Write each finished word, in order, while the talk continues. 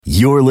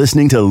You're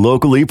listening to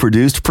locally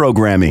produced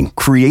programming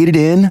created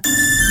in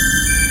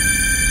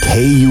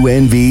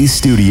KUNV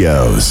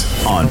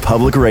Studios on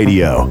Public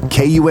Radio,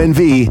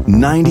 KUNV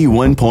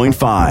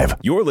 91.5.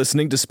 You're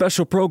listening to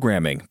special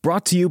programming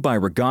brought to you by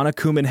Regana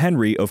Kuhlman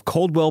Henry of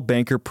Coldwell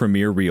Banker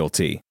Premier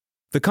Realty.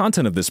 The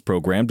content of this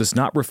program does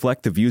not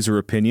reflect the views or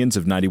opinions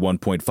of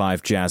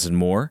 91.5 Jazz and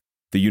More,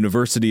 the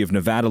University of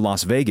Nevada,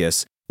 Las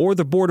Vegas, or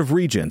the Board of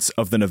Regents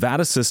of the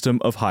Nevada System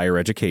of Higher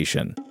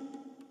Education.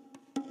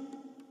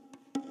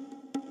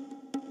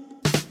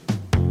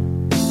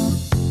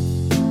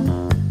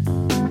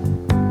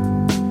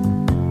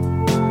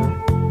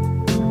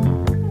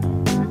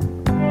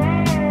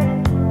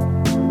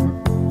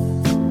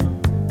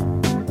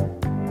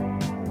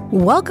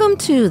 Welcome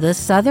to the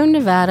Southern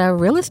Nevada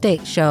Real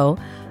Estate Show.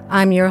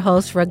 I'm your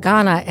host,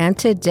 Regana, and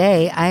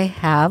today I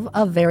have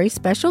a very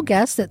special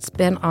guest that's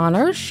been on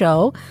our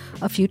show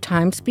a few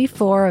times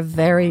before, a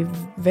very,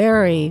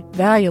 very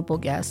valuable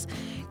guest,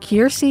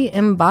 Kiersey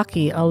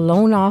Mbaki, a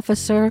loan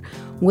officer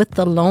with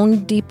the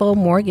Loan Depot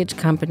Mortgage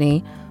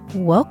Company.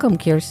 Welcome,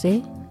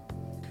 Kiersey.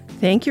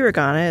 Thank you,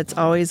 Regana. It's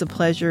always a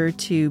pleasure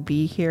to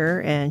be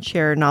here and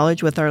share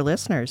knowledge with our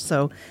listeners.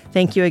 So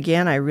thank you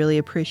again. I really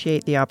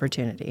appreciate the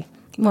opportunity.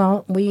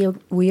 Well,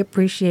 we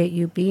appreciate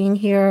you being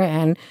here,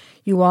 and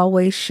you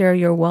always share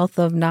your wealth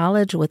of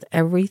knowledge with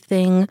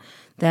everything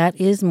that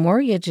is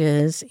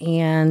mortgages.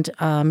 And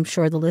I'm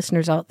sure the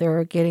listeners out there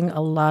are getting a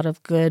lot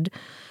of good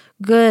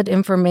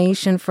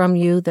information from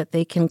you that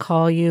they can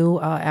call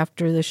you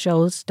after the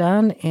show's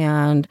done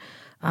and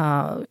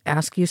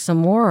ask you some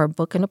more or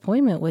book an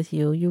appointment with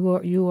you.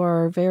 You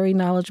are very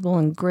knowledgeable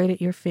and great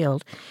at your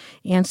field.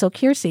 And so,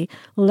 Kiersey,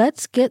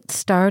 let's get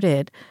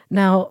started.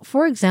 Now,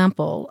 for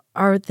example,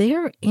 are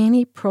there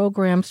any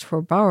programs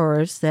for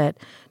borrowers that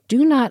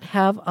do not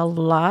have a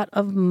lot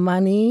of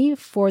money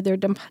for their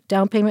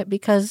down payment?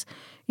 Because,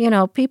 you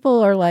know,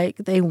 people are like,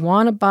 they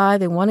want to buy,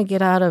 they want to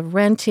get out of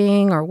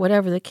renting or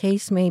whatever the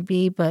case may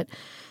be, but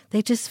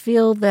they just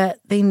feel that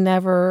they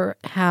never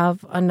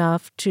have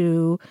enough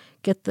to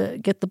get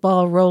the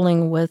ball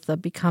rolling with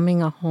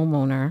becoming a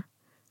homeowner.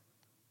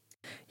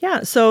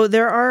 Yeah, so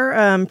there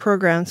are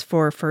programs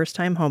for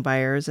first-time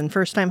homebuyers, and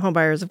first-time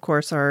homebuyers, of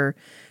course, are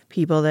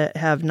people that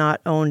have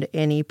not owned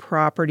any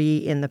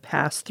property in the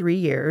past 3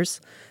 years.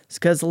 It's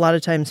because a lot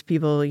of times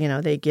people,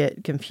 they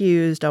get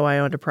confused. Oh, I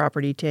owned a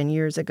property 10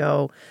 years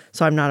ago,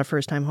 so I'm not a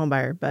first-time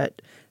homebuyer.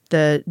 But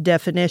the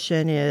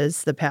definition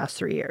is the past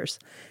 3 years.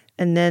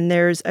 And then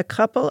there's a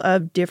couple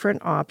of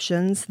different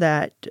options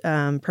that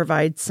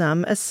provide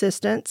some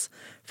assistance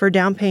for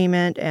down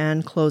payment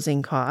and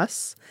closing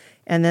costs.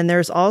 And then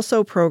there's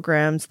also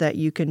programs that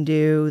you can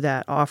do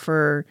that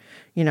offer,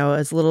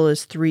 as little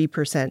as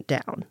 3%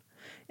 down.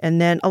 And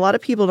then a lot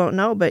of people don't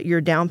know, but your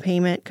down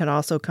payment can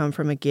also come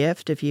from a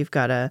gift. If you've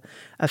got a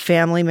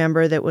family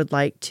member that would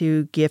like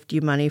to gift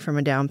you money from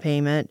a down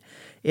payment,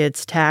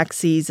 it's tax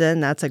season.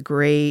 That's a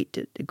great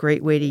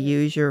way to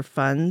use your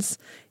funds,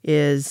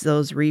 is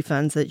those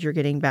refunds that you're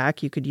getting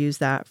back. You could use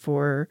that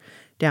for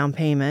down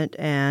payment.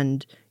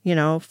 And,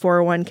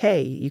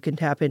 401k, you can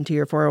tap into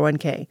your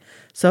 401k.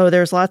 So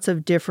there's lots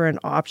of different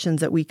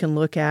options that we can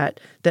look at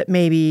that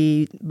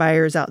maybe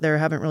buyers out there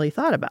haven't really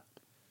thought about.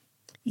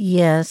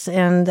 Yes,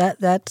 and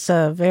that's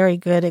a very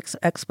good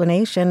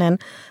explanation,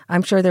 and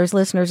I'm sure there's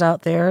listeners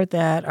out there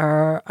that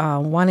are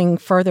wanting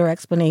further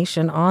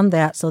explanation on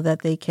that so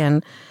that they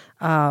can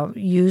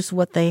use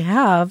what they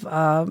have,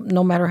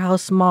 no matter how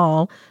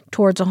small,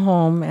 towards a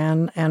home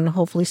and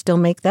hopefully still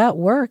make that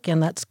work.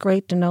 And that's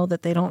great to know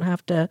that they don't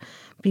have to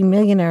be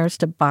millionaires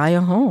to buy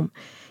a home.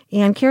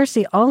 And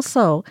Kiersey,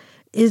 also,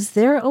 is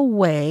there a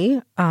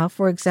way,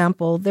 for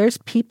example, there's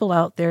people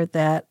out there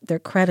that their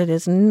credit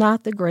is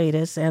not the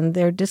greatest and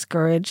they're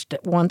discouraged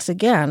once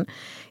again.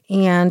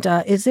 And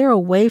is there a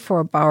way for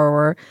a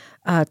borrower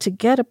to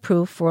get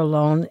approved for a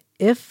loan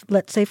if,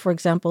 let's say, for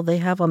example, they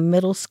have a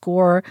middle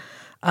score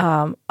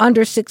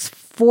under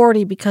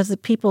 640, because the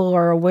people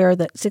are aware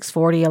that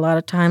 640 a lot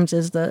of times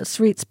is the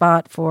sweet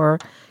spot for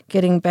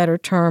getting better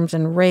terms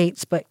and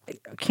rates. But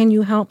can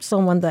you help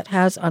someone that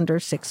has under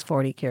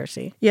 640,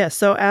 Kiersey? Yes,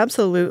 so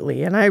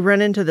absolutely. And I run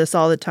into this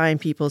all the time.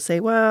 People say,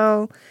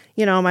 well,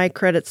 my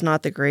credit's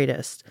not the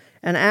greatest.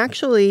 And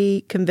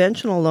actually,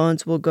 conventional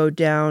loans will go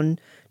down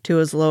to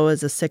as low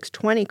as a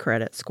 620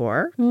 credit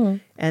score.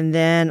 And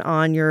then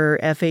on your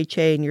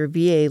FHA and your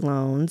VA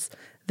loans,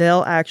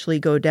 they'll actually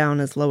go down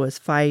as low as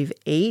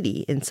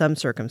 580 in some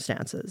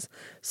circumstances.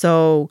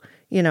 So,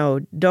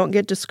 don't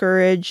get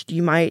discouraged.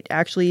 You might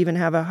actually even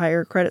have a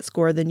higher credit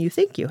score than you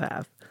think you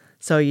have.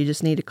 So you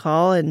just need to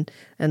call and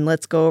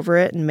let's go over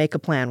it and make a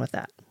plan with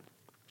that.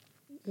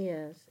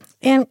 Yes.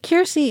 And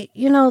Kiersey,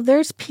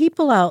 there's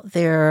people out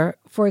there,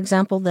 for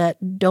example,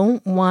 that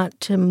don't want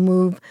to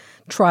move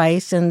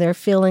twice, and they're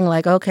feeling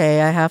like,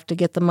 okay, I have to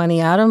get the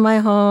money out of my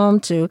home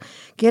to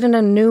get in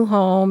a new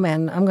home,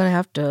 and I'm going to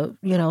have to,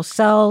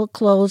 sell,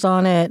 close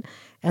on it,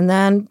 and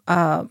then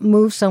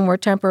move somewhere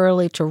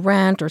temporarily to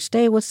rent or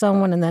stay with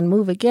someone and then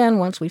move again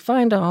once we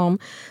find a home.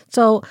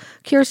 So,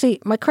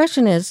 Kiersey, my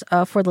question is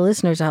for the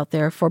listeners out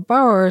there, for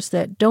borrowers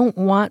that don't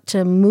want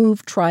to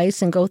move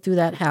twice and go through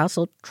that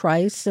hassle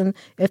twice, and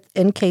if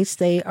in case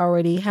they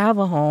already have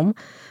a home,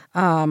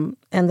 and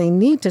they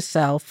need to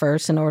sell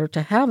first in order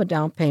to have a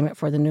down payment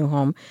for the new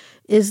home,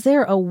 is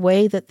there a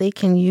way that they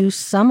can use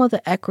some of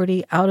the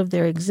equity out of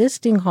their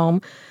existing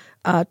home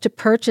to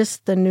purchase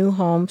the new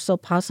home so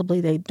possibly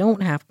they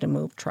don't have to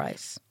move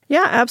twice?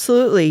 Yeah,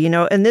 absolutely.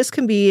 And this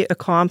can be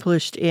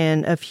accomplished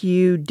in a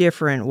few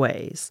different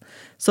ways.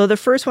 So the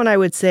first one I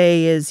would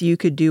say is you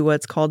could do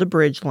what's called a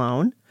bridge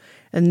loan.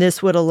 And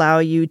this would allow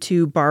you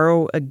to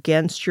borrow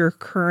against your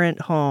current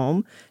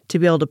home to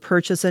be able to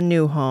purchase a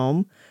new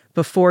home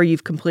before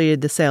you've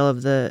completed the sale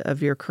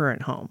of your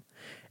current home.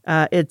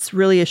 It's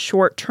really a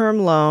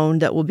short-term loan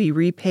that will be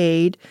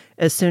repaid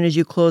as soon as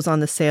you close on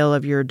the sale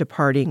of your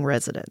departing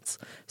residence.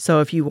 So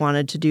if you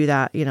wanted to do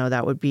that,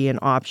 that would be an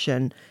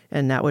option,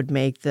 and that would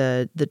make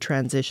the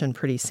transition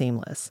pretty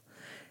seamless.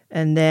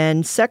 And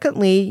then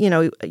secondly,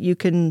 you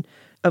can,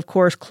 of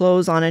course,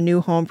 close on a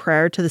new home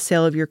prior to the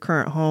sale of your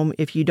current home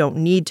if you don't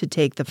need to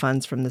take the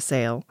funds from the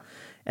sale.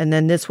 And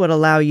then this would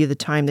allow you the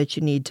time that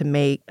you need to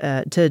make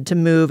to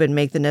move and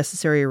make the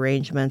necessary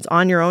arrangements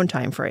on your own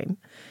time frame.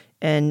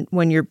 And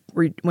when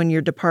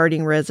your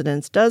departing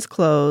residence does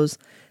close,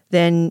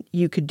 then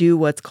you could do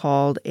what's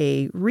called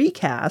a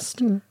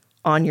recast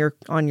on your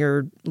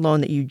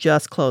loan that you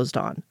just closed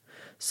on.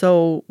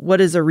 So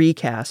what is a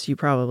recast, you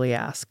probably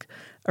ask?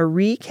 A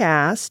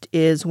recast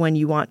is when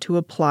you want to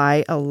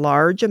apply a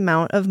large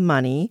amount of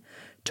money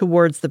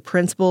towards the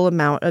principal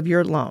amount of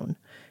your loan.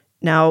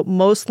 Now,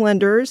 most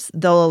lenders,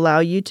 they'll allow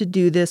you to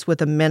do this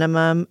with a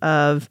minimum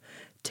of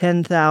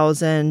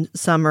 $10,000.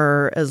 Some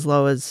are as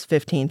low as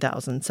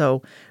 $15,000.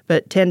 So,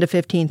 but $10,000 to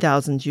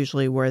 $15,000 is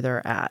usually where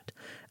they're at.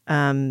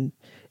 A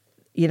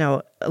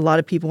lot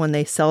of people, when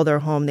they sell their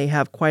home, they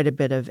have quite a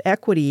bit of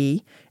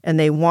equity and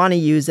they want to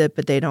use it,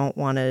 but they don't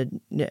want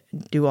to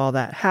do all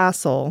that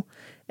hassle,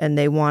 and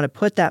they want to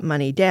put that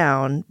money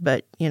down.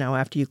 But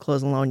after you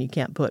close a loan, you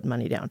can't put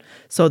money down.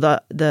 So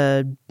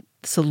the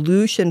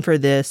solution for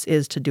this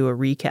is to do a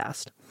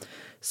recast.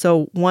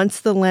 So once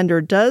the lender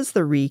does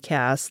the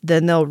recast,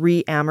 then they'll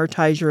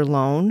re-amortize your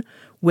loan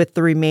with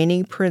the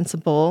remaining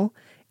principal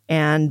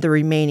and the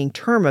remaining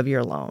term of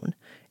your loan.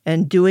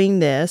 And doing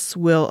this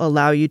will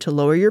allow you to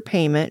lower your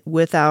payment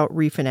without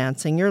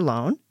refinancing your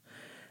loan.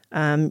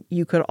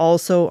 You could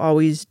also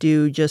always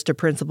do just a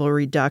principal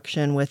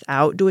reduction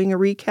without doing a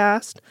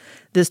recast.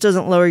 This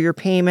doesn't lower your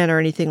payment or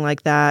anything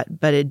like that,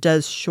 but it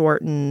does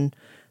shorten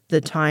the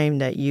time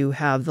that you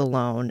have the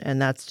loan,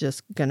 and that's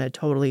just going to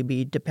totally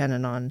be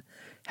dependent on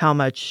how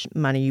much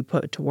money you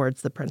put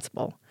towards the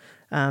principal.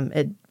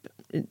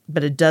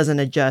 But it doesn't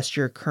adjust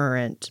your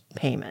current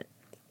payment.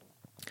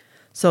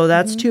 So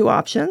that's two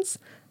options.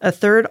 A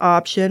third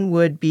option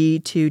would be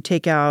to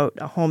take out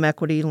a home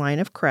equity line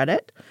of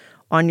credit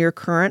on your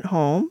current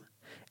home,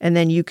 and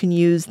then you can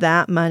use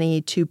that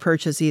money to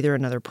purchase either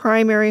another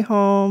primary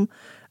home,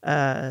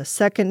 a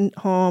second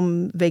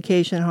home,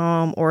 vacation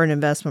home, or an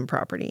investment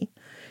property.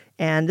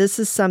 And this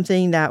is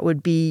something that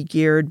would be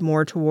geared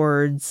more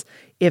towards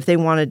if they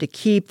wanted to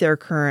keep their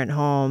current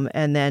home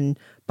and then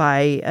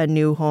buy a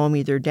new home,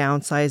 either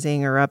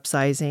downsizing or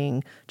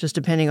upsizing, just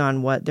depending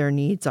on what their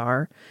needs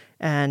are.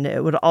 And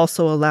it would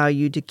also allow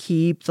you to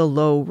keep the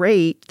low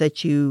rate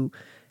that you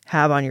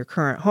have on your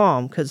current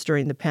home, because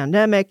during the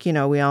pandemic,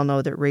 we all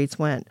know that rates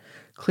went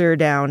clear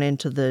down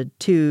into the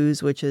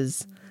 2s, which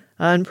is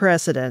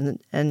unprecedented,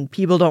 and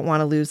people don't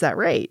want to lose that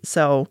rate.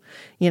 So,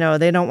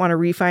 they don't want to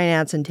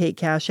refinance and take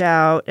cash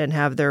out and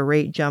have their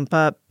rate jump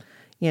up,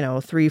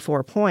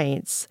 3-4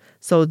 points.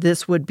 So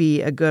this would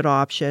be a good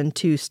option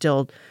to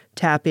still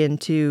tap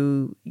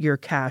into your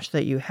cash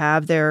that you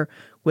have there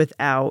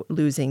without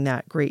losing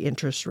that great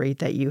interest rate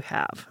that you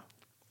have.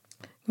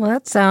 Well,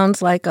 that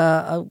sounds like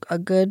a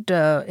good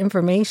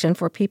information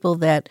for people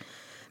that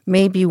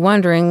may be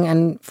wondering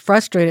and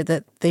frustrated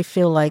that they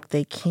feel like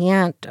they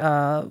can't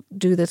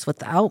do this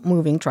without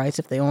moving twice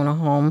if they own a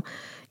home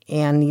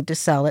and need to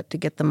sell it to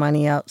get the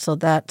money out. So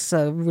that's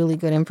really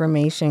good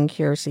information,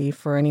 Kiersey,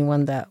 for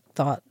anyone that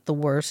thought the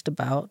worst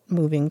about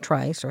moving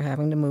twice or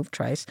having to move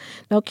twice.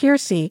 Now,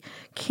 Kiersey,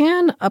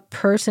 can a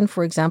person,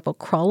 for example,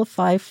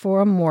 qualify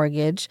for a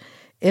mortgage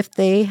if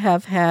they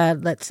have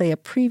had, let's say, a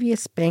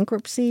previous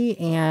bankruptcy?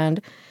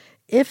 And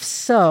if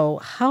so,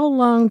 how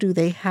long do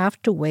they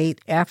have to wait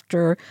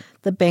after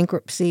the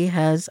bankruptcy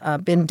has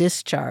been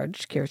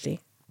discharged, Kiersey?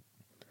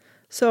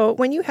 So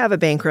when you have a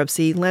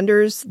bankruptcy,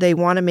 lenders, they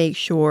want to make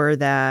sure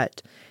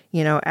that,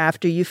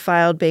 after you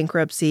filed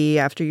bankruptcy,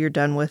 after you're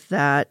done with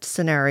that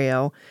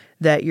scenario,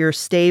 that you're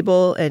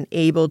stable and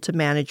able to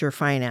manage your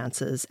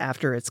finances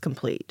after it's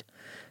complete.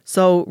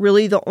 So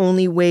really the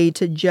only way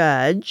to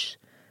judge,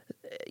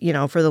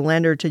 for the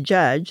lender to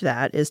judge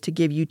that is to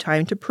give you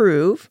time to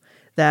prove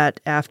that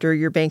after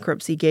your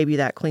bankruptcy gave you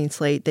that clean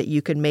slate, that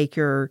you can make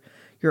your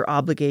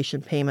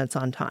obligation payments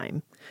on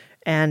time.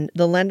 And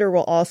the lender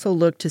will also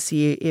look to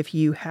see if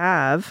you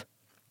have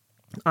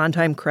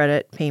on-time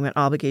credit payment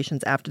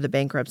obligations after the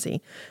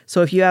bankruptcy.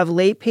 So if you have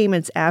late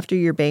payments after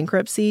your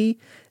bankruptcy,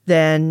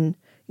 then,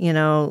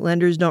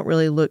 lenders don't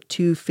really look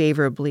too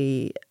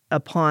favorably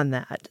upon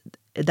that.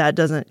 That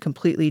doesn't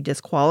completely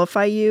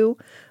disqualify you,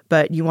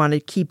 but you want to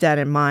keep that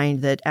in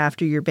mind that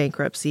after your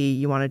bankruptcy,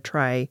 you want to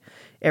try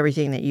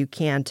everything that you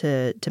can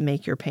to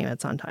make your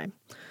payments on time.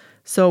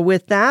 So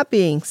with that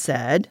being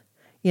said,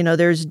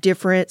 there's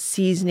different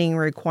seasoning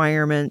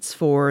requirements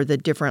for the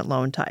different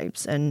loan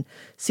types. And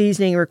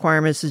seasoning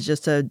requirements is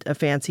just a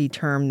fancy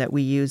term that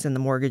we use in the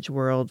mortgage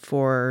world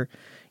for,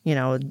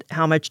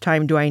 how much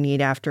time do I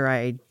need after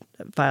I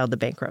filed the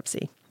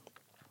bankruptcy.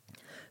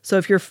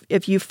 So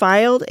if you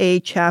filed a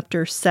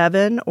Chapter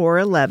 7 or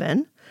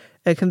 11,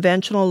 a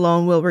conventional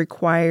loan will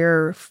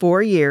require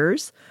 4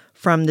 years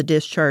from the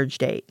discharge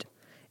date.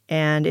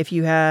 And if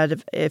you're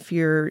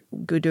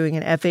doing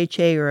an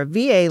FHA or a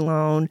VA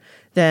loan,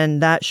 then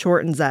that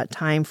shortens that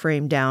time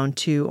frame down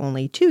to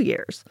only 2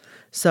 years.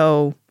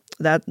 So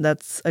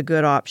that's a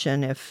good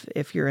option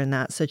if you're in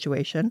that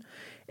situation.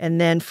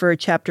 And then for a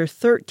Chapter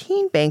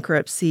 13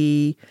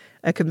 bankruptcy,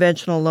 a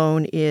conventional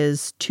loan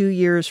is 2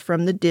 years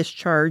from the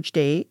discharge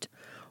date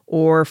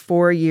or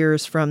 4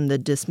 years from the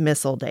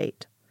dismissal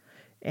date.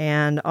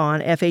 And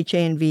on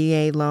FHA and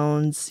VA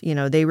loans,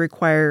 they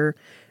require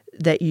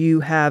that you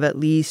have at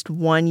least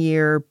 1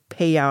 year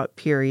payout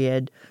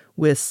period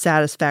with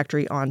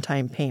satisfactory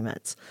on-time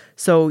payments.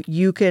 So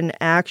you can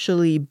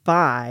actually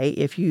buy,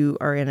 if you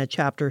are in a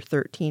Chapter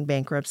 13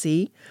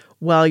 bankruptcy,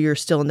 while you're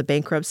still in the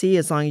bankruptcy,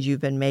 as long as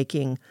you've been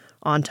making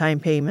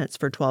on-time payments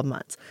for 12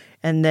 months.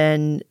 And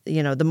then,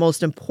 the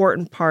most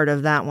important part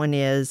of that one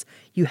is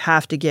you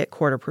have to get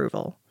court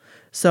approval.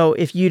 So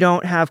if you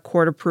don't have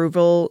court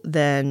approval,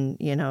 then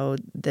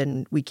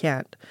we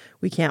can't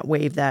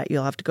waive that.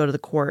 You'll have to go to the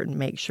court and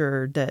make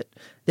sure that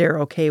they're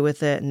okay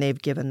with it and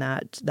they've given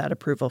that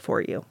approval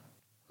for you.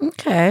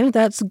 Okay,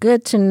 that's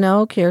good to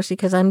know, Kiersey,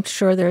 because I'm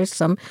sure there's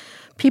some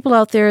people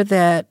out there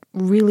that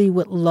really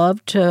would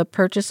love to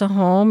purchase a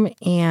home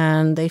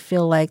and they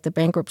feel like the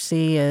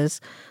bankruptcy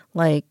is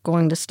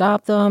going to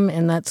stop them,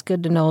 and that's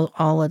good to know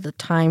all of the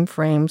time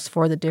frames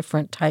for the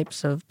different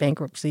types of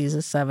bankruptcies,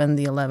 the 7,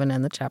 the 11,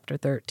 and the Chapter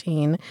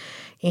 13.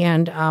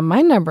 And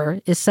my number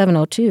is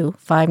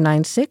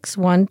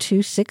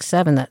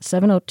 702-596-1267. That's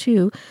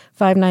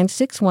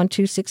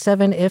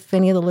 702-596-1267 if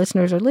any of the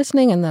listeners are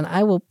listening, and then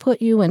I will put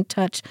you in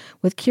touch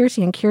with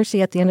Kiersey, and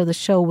Kiersey at the end of the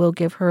show will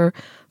give her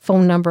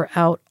phone number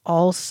out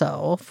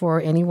also for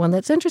anyone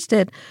that's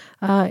interested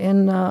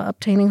in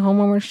obtaining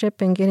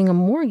homeownership and getting a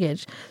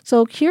mortgage.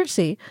 So,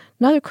 Kiersey,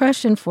 another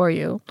question for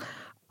you.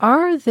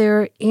 Are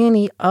there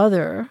any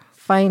other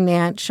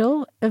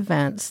financial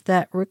events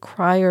that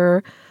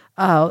require,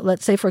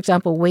 let's say, for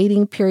example,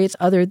 waiting periods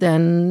other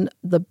than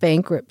the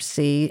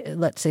bankruptcy?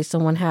 Let's say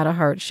someone had a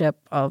hardship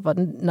of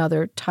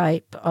another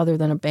type other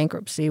than a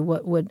bankruptcy.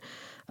 What would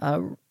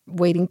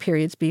waiting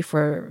periods be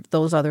for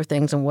those other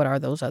things, and what are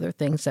those other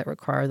things that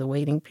require the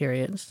waiting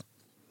periods?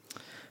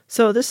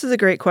 So this is a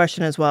great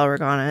question as well,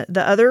 Regana.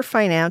 The other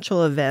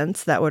financial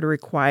events that would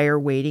require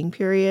waiting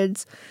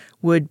periods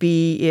would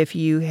be if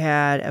you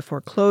had a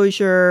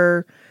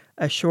foreclosure,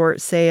 a short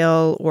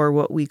sale, or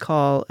what we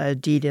call a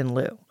deed in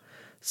lieu.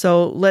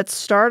 So let's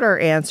start our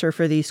answer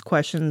for these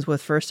questions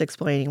with first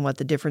explaining what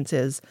the difference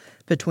is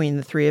between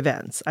the three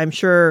events. I'm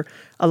sure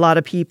a lot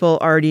of people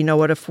already know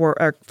what a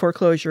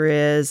foreclosure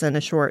is and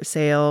a short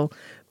sale,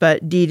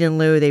 but deed in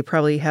lieu, they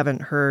probably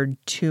haven't heard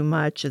too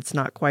much. It's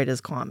not quite as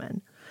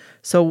common.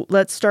 So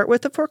let's start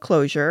with the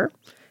foreclosure.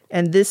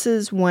 And this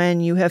is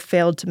when you have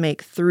failed to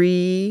make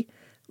 3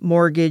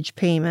 mortgage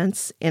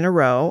payments in a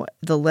row.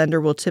 The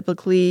lender will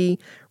typically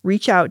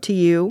reach out to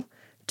you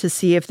to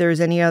see if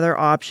there's any other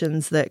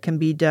options that can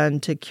be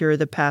done to cure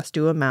the past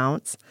due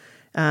amounts.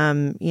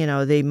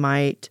 They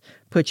might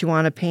put you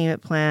on a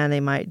payment plan.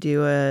 They might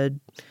do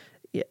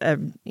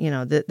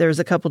there's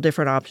a couple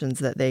different options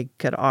that they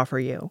could offer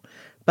you.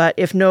 But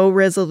if no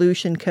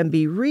resolution can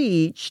be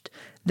reached,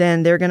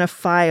 then they're going to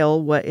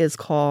file what is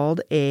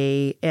called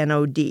a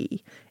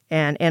NOD.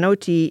 And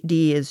NOD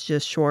is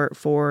just short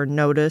for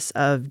Notice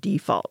of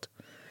Default.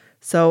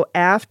 So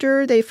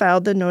after they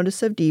filed the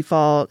Notice of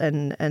Default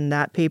and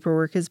that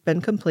paperwork has been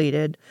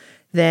completed,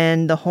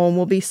 then the home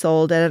will be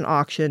sold at an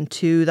auction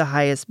to the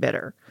highest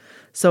bidder.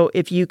 So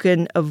if you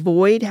can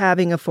avoid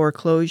having a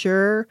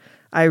foreclosure,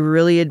 I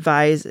really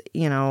advise,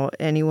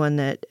 anyone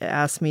that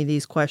asks me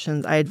these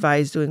questions, I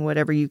advise doing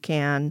whatever you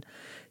can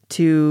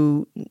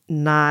to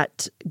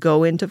not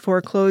go into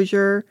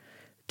foreclosure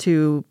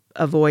to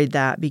avoid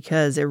that,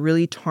 because it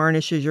really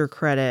tarnishes your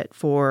credit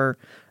for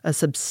a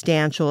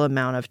substantial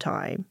amount of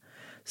time.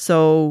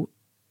 So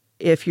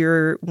if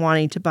you're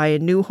wanting to buy a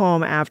new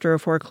home after a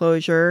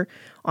foreclosure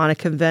on a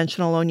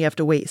conventional loan, you have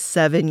to wait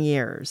 7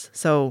 years.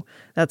 So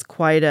that's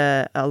quite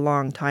a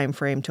long time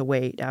frame to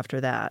wait after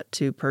that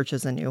to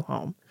purchase a new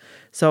home.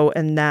 So,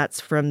 and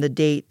that's from the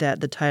date that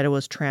the title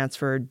was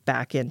transferred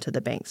back into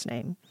the bank's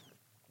name.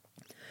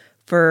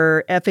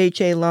 For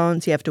FHA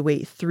loans, you have to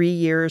wait 3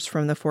 years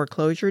from the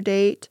foreclosure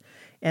date.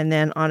 And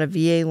then on a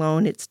VA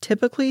loan, it's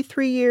typically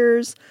 3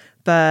 years,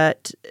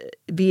 but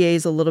VA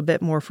is a little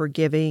bit more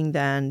forgiving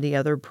than the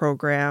other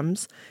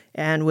programs.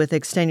 And with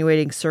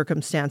extenuating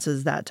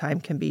circumstances, that time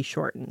can be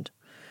shortened.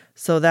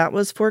 So that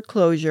was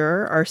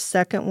foreclosure. Our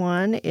second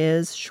one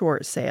is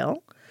short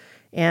sale.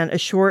 And a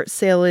short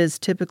sale is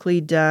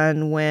typically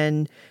done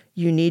when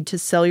you need to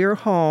sell your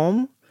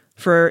home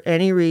for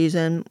any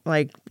reason,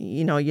 like,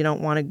 you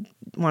don't want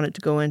it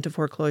to go into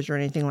foreclosure or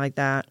anything like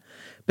that,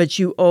 but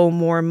you owe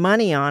more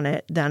money on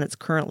it than it's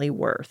currently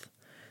worth.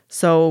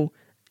 So,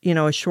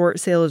 a short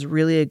sale is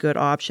really a good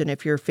option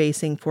if you're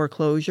facing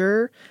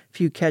foreclosure. If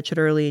you catch it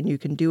early and you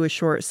can do a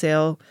short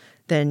sale,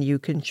 then you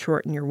can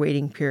shorten your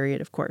waiting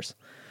period, of course.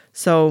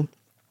 So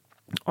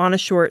on a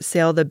short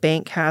sale, the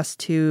bank has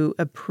to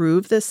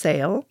approve the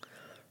sale,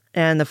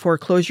 and the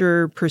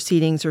foreclosure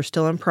proceedings are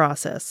still in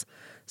process.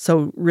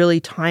 So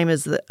really, time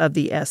is of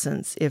the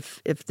essence.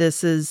 If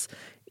this is,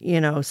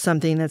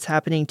 something that's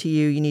happening to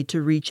you, you need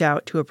to reach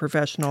out to a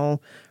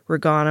professional.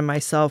 Regana and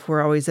myself,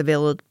 we're always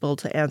available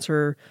to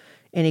answer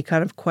any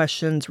kind of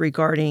questions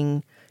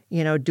regarding,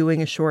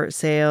 doing a short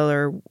sale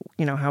or,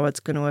 how it's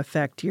going to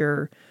affect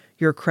your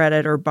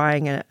credit or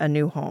buying a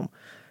new home.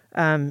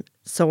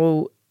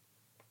 So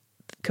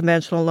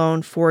conventional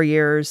loan, 4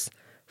 years.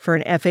 For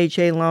an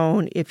FHA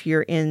loan, if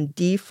you're in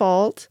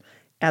default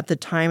at the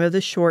time of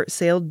the short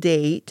sale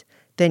date,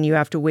 then you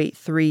have to wait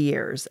 3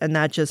 years. And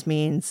that just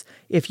means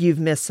if you've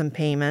missed some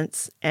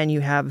payments and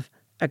you have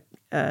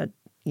and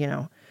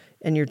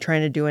you're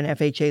trying to do an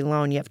FHA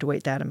loan, you have to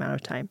wait that amount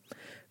of time.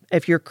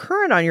 If you're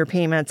current on your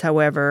payments,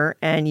 however,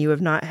 and you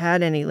have not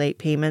had any late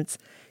payments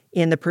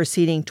in the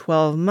preceding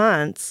 12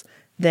 months,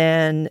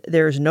 then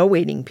there's no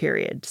waiting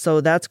period.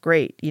 So that's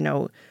great.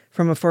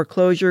 From a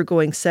foreclosure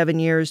going 7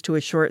 years to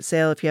a short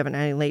sale, if you haven't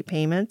had any late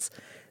payments,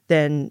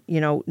 then,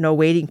 no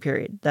waiting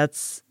period.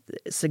 That's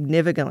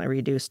significantly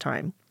reduced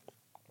time.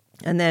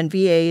 And then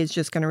VA is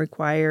just going to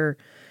require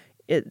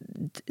it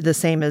the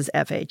same as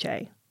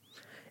FHA.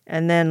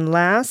 And then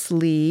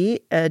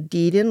lastly, a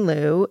deed in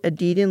lieu. A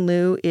deed in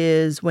lieu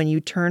is when you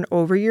turn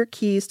over your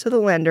keys to the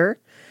lender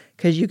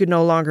because you can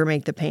no longer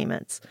make the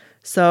payments.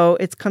 So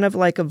it's kind of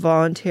like a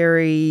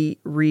voluntary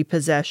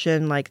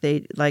repossession, like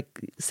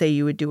say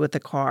you would do with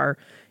a car.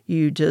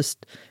 You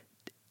just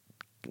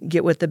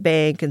get with the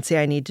bank and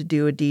say, I need to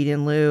do a deed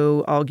in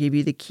lieu. I'll give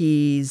you the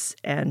keys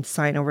and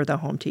sign over the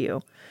home to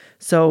you.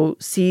 So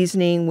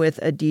seasoning with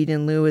a deed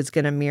in lieu is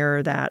going to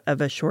mirror that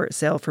of a short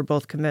sale for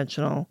both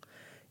conventional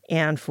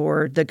and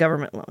for the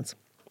government loans.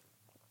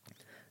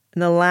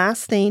 And the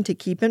last thing to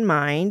keep in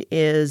mind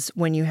is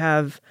when you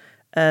have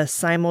a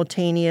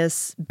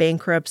simultaneous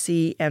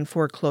bankruptcy and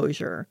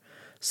foreclosure.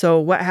 So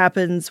what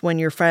happens when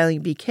you're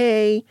filing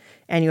BK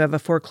and you have a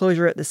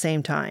foreclosure at the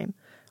same time?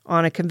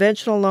 On a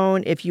conventional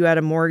loan, if you had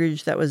a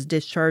mortgage that was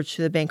discharged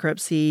to the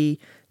bankruptcy,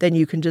 then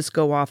you can just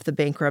go off the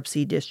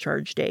bankruptcy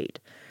discharge date.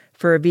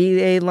 For a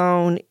VA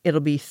loan,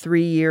 it'll be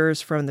 3 years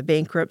from the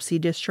bankruptcy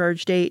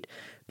discharge date.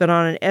 But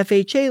on an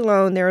FHA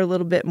loan, they're a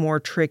little bit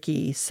more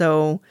tricky.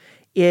 So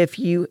if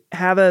you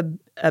have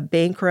a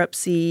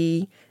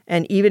bankruptcy,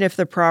 and even if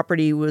the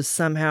property was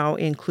somehow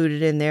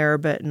included in there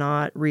but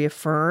not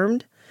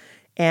reaffirmed,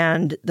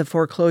 and the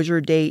foreclosure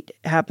date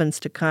happens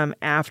to come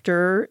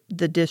after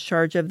the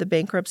discharge of the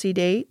bankruptcy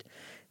date,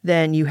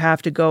 then you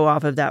have to go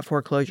off of that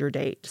foreclosure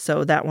date.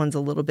 So that one's a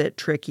little bit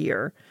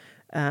trickier.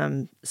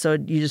 So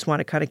you just want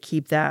to kind of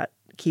keep that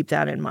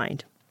in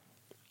mind.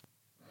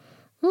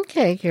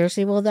 Okay,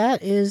 Kiersey. Well,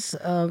 that is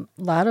a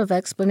lot of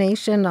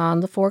explanation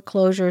on the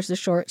foreclosures, the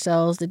short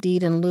sales, the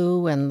deed in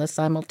lieu, and the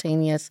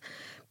simultaneous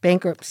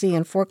bankruptcy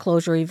and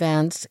foreclosure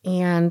events.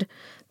 And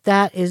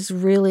that is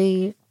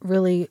really,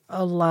 really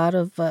a lot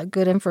of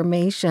good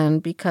information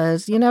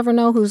because you never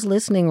know who's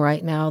listening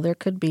right now. There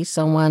could be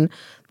someone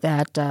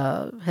that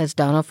has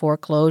done a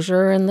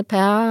foreclosure in the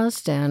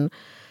past and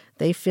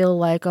they feel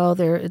like,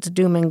 it's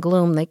doom and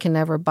gloom. They can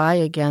never buy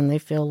again. They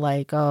feel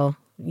like,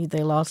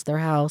 they lost their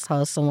house. How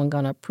is someone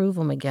going to approve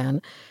them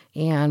again?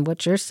 And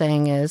what you're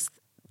saying is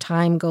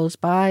time goes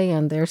by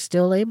and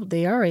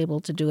they are able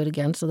to do it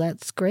again. So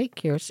that's great,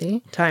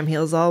 Kiersey. Time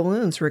heals all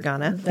wounds,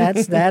 Regana.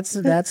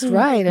 That's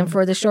right. And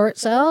for the short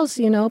sales,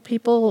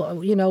 people,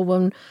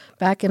 when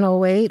back in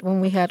 2008, when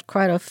we had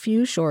quite a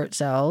few short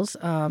sales,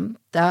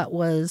 that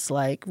was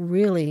like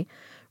really,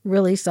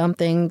 really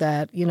something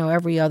that,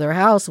 every other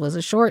house was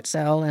a short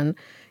sale. And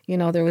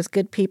there was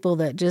good people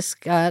that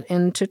just got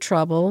into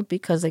trouble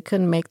because they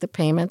couldn't make the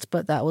payments,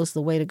 but that was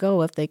the way to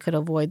go if they could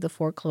avoid the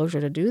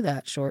foreclosure to do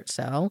that short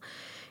sale.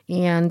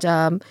 And,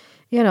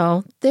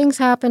 things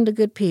happen to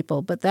good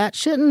people, but that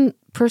shouldn't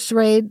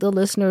persuade the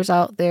listeners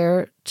out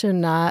there to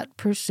not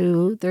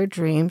pursue their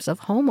dreams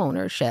of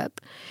homeownership.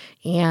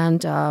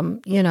 And,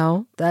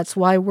 that's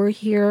why we're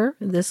here.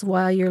 This is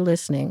why you're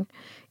listening.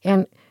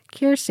 And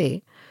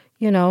Kiersey,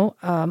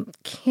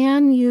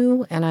 can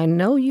you, and I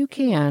know you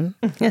can,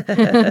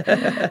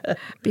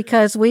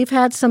 because we've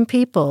had some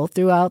people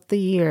throughout the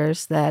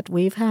years that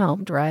we've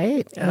helped,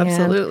 right?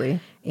 Absolutely.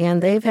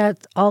 And they've had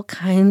all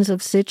kinds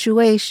of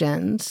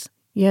situations,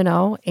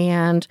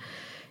 and,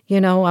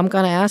 I'm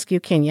going to ask you,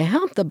 can you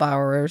help the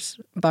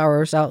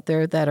borrowers out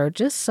there that are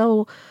just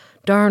so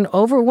darn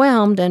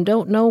overwhelmed and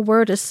don't know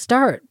where to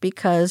start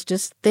because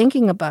just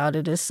thinking about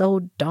it is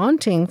so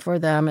daunting for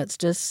them. It's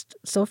just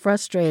so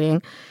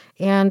frustrating.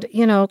 And,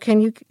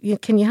 can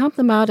you help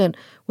them out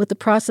with the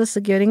process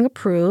of getting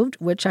approved,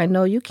 which I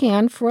know you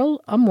can for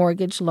a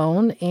mortgage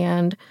loan,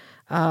 and,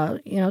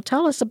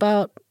 tell us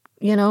about,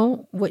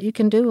 what you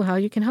can do, how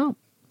you can help.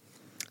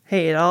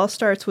 Hey, it all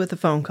starts with a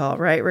phone call,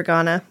 right,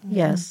 Regana?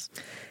 Yes.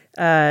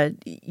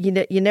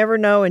 You never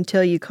know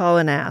until you call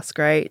and ask,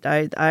 right?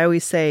 I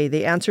always say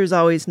the answer is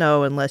always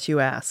no unless you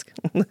ask.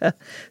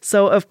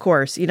 So, of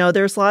course,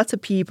 there's lots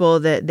of people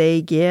that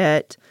they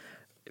get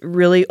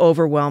really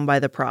overwhelmed by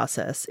the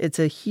process. It's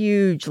a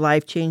huge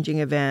life-changing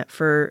event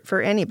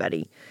for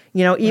anybody.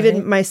 Even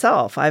Right.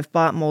 myself, I've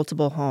bought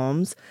multiple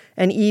homes,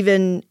 and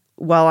even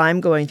while I'm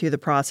going through the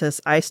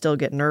process, I still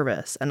get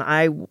nervous, and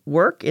I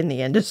work in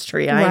the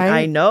industry. I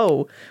Right.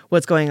 know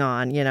what's going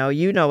on. You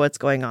know what's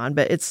going on,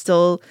 but it's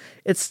still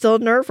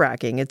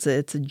nerve-wracking. It's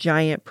a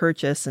giant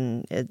purchase,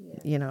 and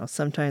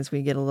sometimes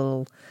we get a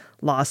little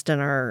lost in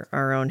our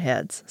own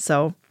heads.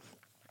 So,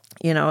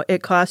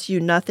 it costs you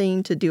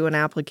nothing to do an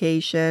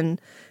application,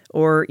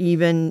 or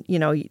even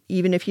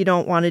if you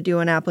don't want to do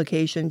an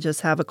application, just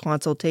have a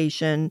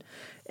consultation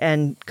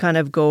and kind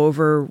of go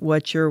over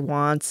what your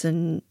wants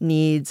and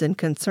needs and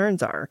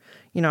concerns are.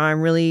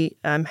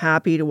 I'm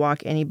happy to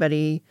walk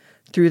anybody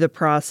through the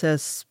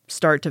process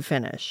start to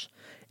finish.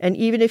 And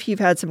even if you've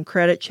had some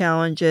credit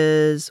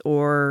challenges,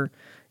 or,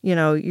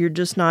 you're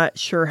just not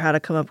sure how to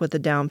come up with a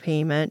down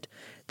payment,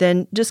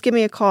 then just give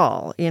me a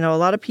call. A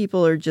lot of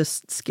people are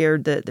just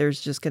scared that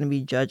there's just going to be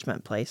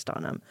judgment placed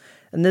on them.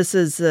 And this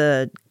is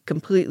a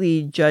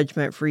completely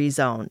judgment-free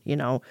zone.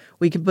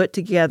 We can put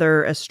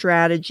together a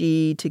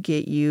strategy to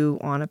get you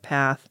on a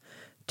path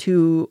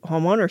to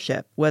home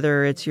ownership,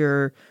 whether it's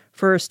your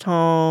first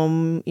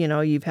home,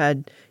 you've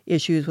had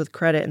issues with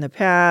credit in the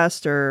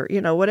past, or,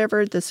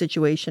 whatever the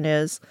situation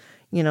is,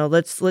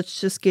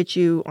 let's just get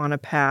you on a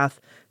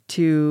path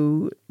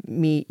to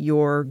meet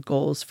your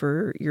goals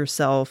for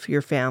yourself,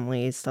 your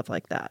family, stuff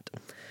like that.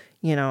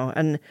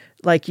 And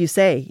like you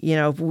say,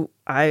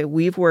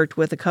 we've worked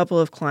with a couple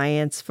of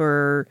clients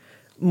for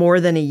more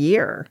than a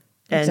year.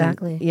 And,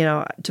 Exactly.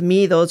 To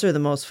me, those are the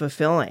most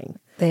fulfilling.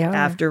 They are.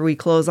 After we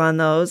close on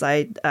those,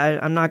 I'm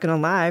not going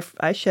to lie,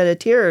 I shed a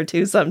tear or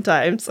two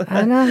sometimes.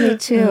 I know, me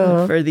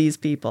too. For these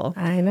people.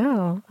 I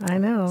know.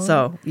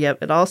 So,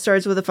 yep, it all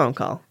starts with a phone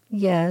call.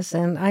 Yes,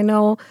 and I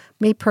know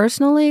me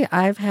personally,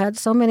 I've had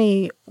so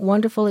many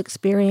wonderful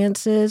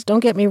experiences. Don't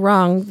get me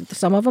wrong,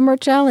 some of them are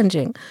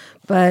challenging,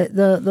 but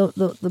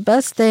the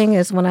best thing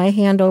is when I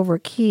hand over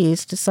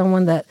keys to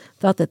someone that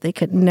thought that they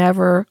could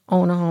never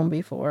own a home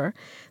before.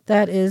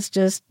 That is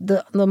just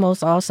the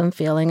most awesome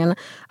feeling. And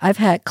I've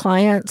had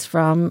clients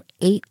from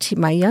 18,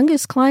 my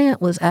youngest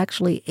client was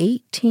actually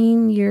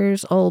 18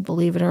 years old,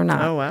 believe it or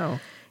not. Oh, wow.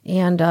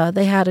 And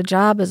they had a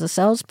job as a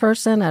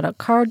salesperson at a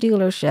car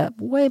dealership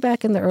way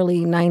back in the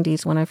early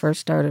 90s when I first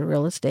started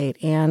real estate.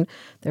 And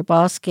their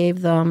boss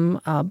gave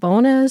them a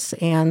bonus,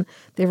 and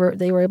they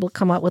were able to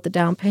come up with a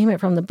down payment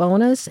from the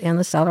bonus, and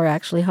the seller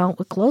actually helped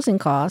with closing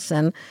costs.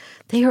 And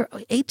they were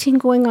 18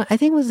 going on. I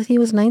think he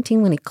was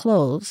 19 when he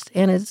closed,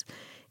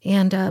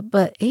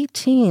 but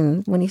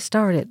 18 when he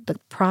started the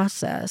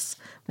process,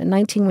 and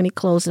 19 when he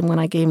closed, and when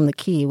I gave him the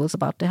key, was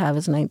about to have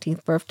his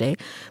 19th birthday.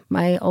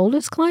 My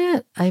oldest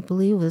client, I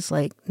believe, was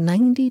like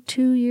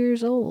 92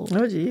 years old.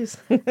 Oh, geez.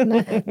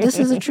 This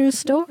is a true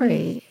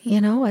story.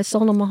 I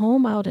sold him a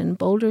home out in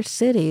Boulder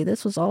City.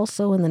 This was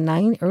also in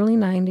the early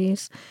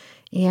 90s,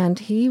 and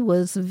he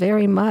was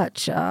very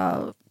much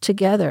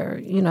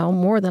together,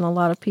 more than a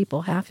lot of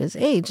people half his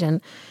age,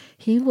 and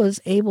he was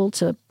able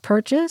to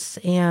purchase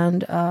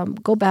and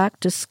go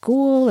back to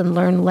school and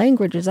learn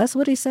languages. That's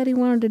what he said he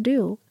wanted to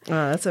do.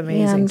 Oh, that's an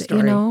amazing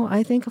story. And,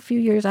 I think a few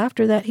years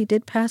after that, he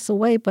did pass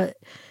away. But,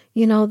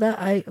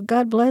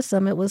 God bless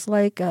him. It was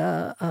like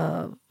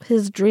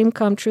his dream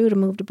come true to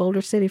move to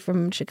Boulder City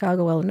from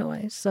Chicago,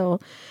 Illinois. So,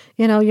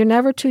 you're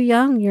never too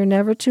young. You're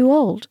never too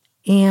old.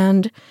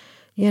 And,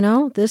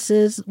 this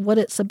is what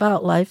it's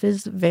about. Life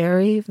is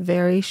very,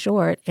 very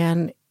short.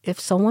 And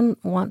if someone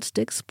wants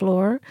to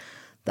explore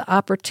the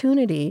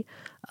opportunity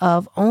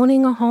of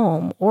owning a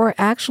home, or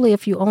actually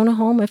if you own a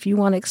home, if you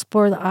want to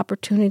explore the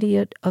opportunity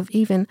of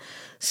even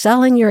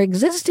selling your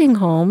existing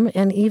home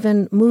and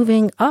even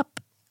moving up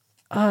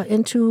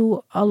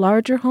into a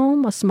larger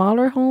home, a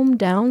smaller home,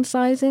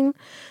 downsizing,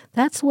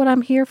 that's what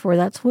I'm here for.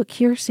 That's what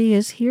Keirsey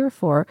is here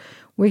for.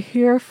 We're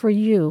here for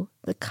you,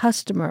 the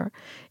customer.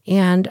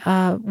 And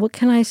what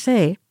can I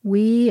say?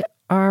 We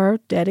are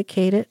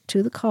dedicated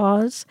to the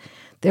cause.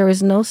 There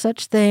is no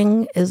such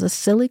thing as a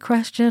silly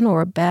question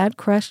or a bad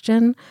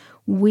question.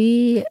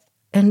 We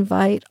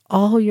invite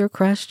all your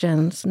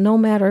questions, no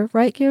matter,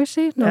 right,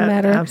 Kiersey?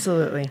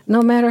 Absolutely.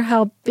 No matter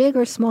how big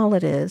or small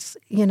it is.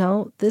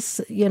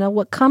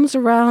 What comes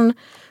around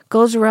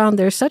goes around.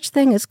 There's such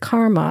thing as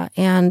karma.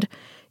 And,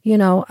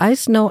 I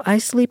know I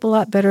sleep a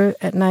lot better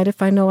at night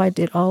if I know I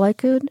did all I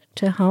could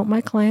to help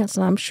my clients.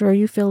 And I'm sure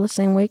you feel the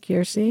same way,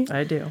 Kiersey.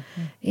 I do.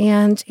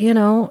 And,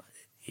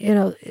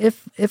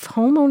 if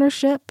home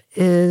ownership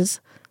is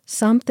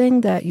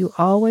something that you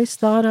always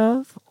thought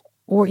of,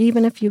 or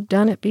even if you've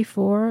done it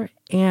before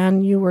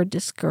and you were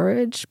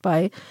discouraged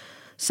by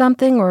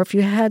something, or if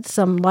you had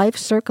some life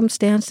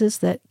circumstances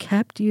that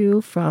kept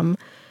you from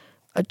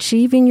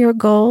achieving your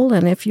goal,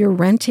 and if you're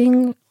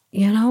renting,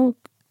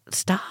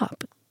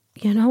 stop.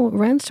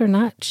 Rents are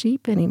not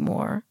cheap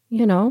anymore.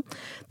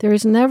 There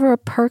is never a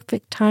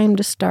perfect time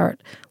to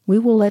start. We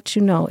will let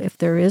you know if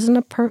there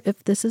isn't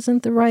if this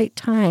isn't the right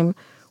time.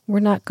 We're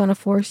not going to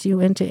force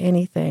you into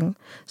anything.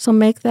 So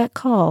make that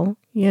call,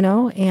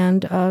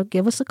 and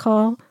give us a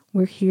call.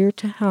 We're here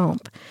to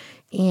help.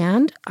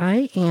 And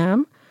I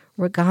am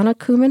Regana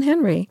Kuhlman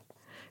Henry,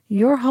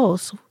 your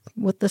host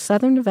with the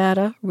Southern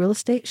Nevada Real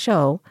Estate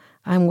Show.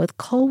 I'm with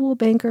Coldwell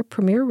Banker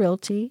Premier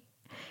Realty,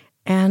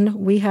 and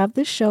we have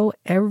this show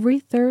every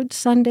third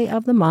Sunday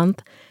of the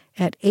month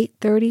at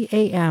 8:30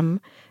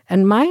 a.m.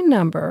 And my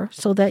number,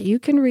 so that you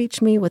can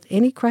reach me with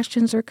any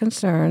questions or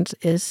concerns,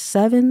 is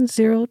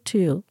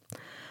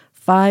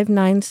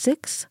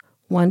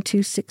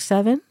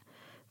 702-596-1267.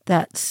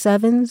 That's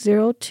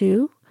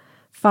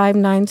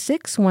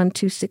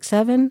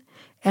 702-596-1267.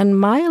 And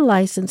my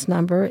license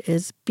number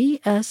is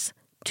BS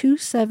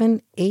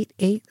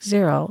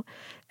 27880.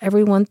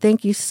 Everyone,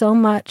 thank you so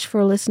much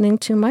for listening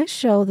to my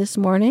show this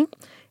morning.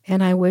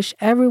 And I wish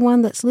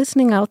everyone that's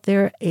listening out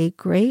there a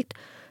great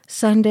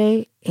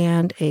Sunday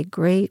and a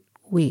great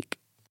week.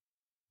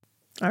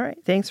 All right.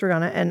 Thanks,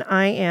 Regana. And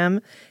I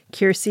am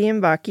Kiersey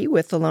Mbaki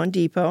with the Loan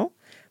Depot.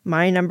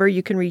 My number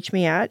you can reach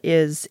me at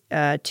is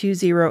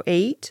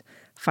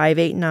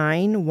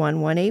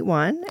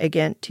 208-589-1181.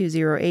 Again,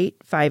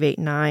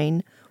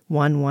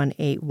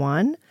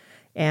 208-589-1181.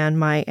 And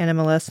my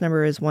NMLS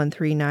number is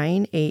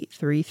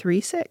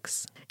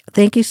 1398336.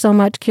 Thank you so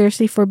much,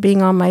 Kiersey, for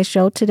being on my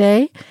show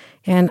today.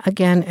 And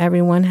again,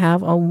 everyone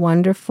have a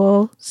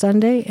wonderful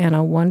Sunday and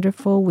a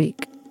wonderful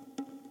week.